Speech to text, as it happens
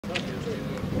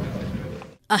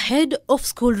Ahead of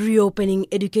school reopening,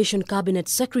 Education Cabinet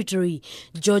Secretary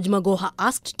George Magoha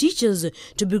asked teachers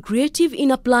to be creative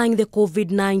in applying the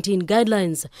COVID-19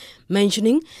 guidelines,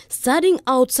 mentioning studying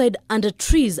outside under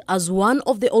trees as one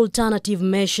of the alternative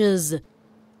measures.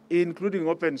 Including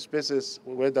open spaces,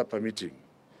 weather permitting.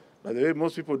 By the way,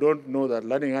 most people don't know that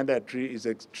learning under a tree is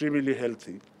extremely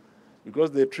healthy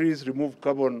because the trees remove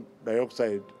carbon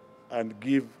dioxide and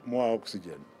give more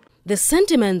oxygen. The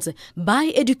sentiments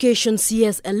by Education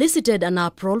CS elicited an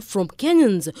uproar from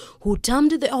Kenyans who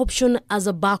termed the option as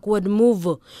a backward move.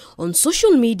 On social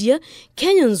media,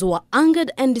 Kenyans were angered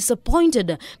and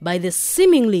disappointed by the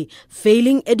seemingly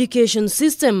failing education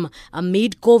system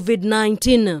amid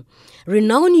COVID-19.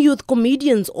 Renowned youth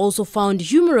comedians also found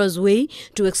humorous way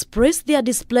to express their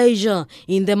displeasure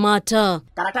in the matter.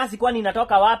 Karatasi kwani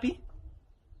inatoka wapi?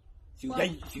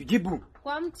 Sijibu.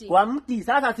 Kwa mti.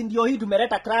 Sasa si ndio hii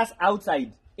tumeleta class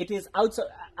outside. It is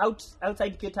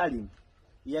outside catering.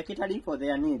 Yeah, catering for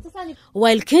their needs.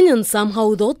 While Kenyans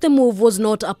somehow thought the move was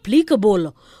not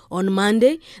applicable, on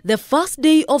Monday, the first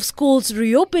day of schools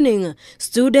reopening,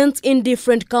 students in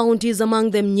different counties,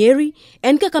 among them Nyeri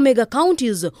and Kakamega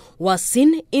counties, were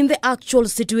seen in the actual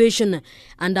situation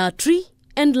under a tree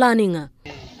and learning.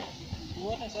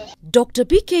 Dr.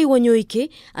 P.K. Wanyoike,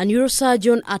 a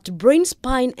neurosurgeon at Brain,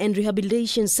 Spine and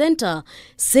Rehabilitation Center,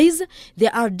 says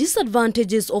there are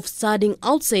disadvantages of studying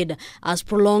outside as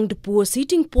prolonged poor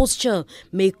sitting posture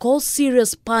may cause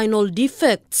serious spinal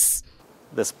defects.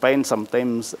 The spine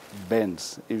sometimes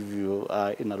bends if you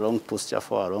are in a long posture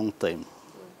for a long time.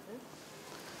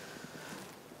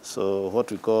 So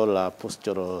what we call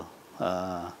postural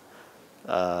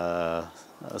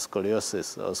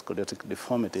scoliosis or scoliotic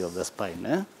deformity of the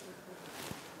spine.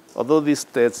 Although this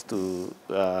tends to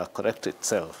correct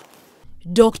itself.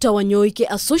 Dr. Wanyoike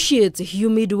associates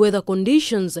humid weather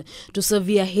conditions to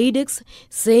severe headaches,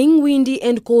 saying windy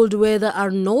and cold weather are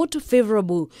not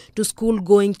favorable to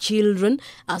school-going children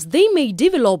as they may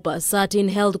develop certain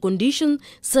health conditions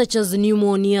such as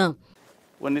pneumonia.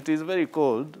 When it is very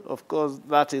cold, of course,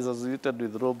 that is associated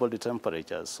with low body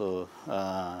temperature. So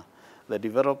the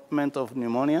development of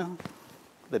pneumonia,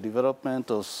 the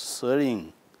development of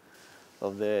swelling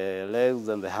of the legs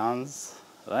and the hands,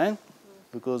 right?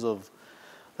 Because of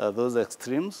those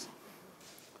extremes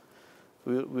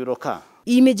will occur.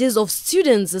 Images of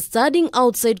students studying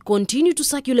outside continue to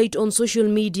circulate on social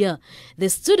media. The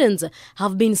students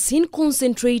have been seen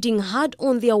concentrating hard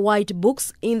on their white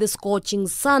books in the scorching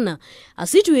sun, a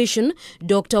situation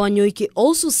Dr. Wanyoike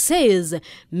also says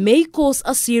may cause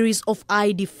a series of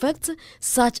eye defects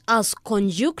such as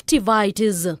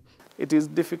conjunctivitis. It is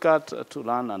difficult to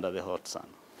learn under the hot sun.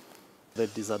 The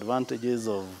disadvantages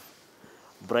of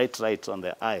bright light on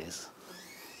the eyes,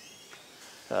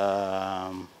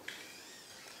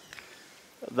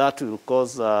 that will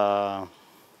cause,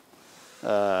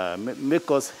 may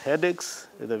cause headaches,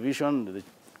 the vision, the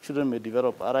children may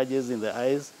develop allergies in the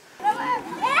eyes.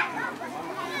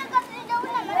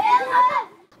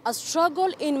 A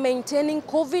struggle in maintaining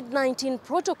COVID-19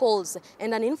 protocols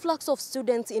and an influx of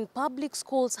students in public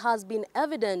schools has been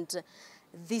evident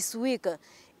this week.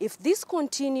 If this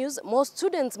continues, more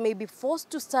students may be forced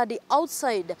to study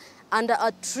outside under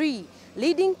a tree,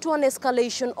 leading to an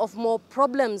escalation of more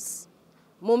problems.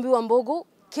 Mombi Wambogo,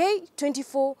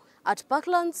 K24 at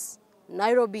Parklands,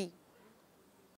 Nairobi.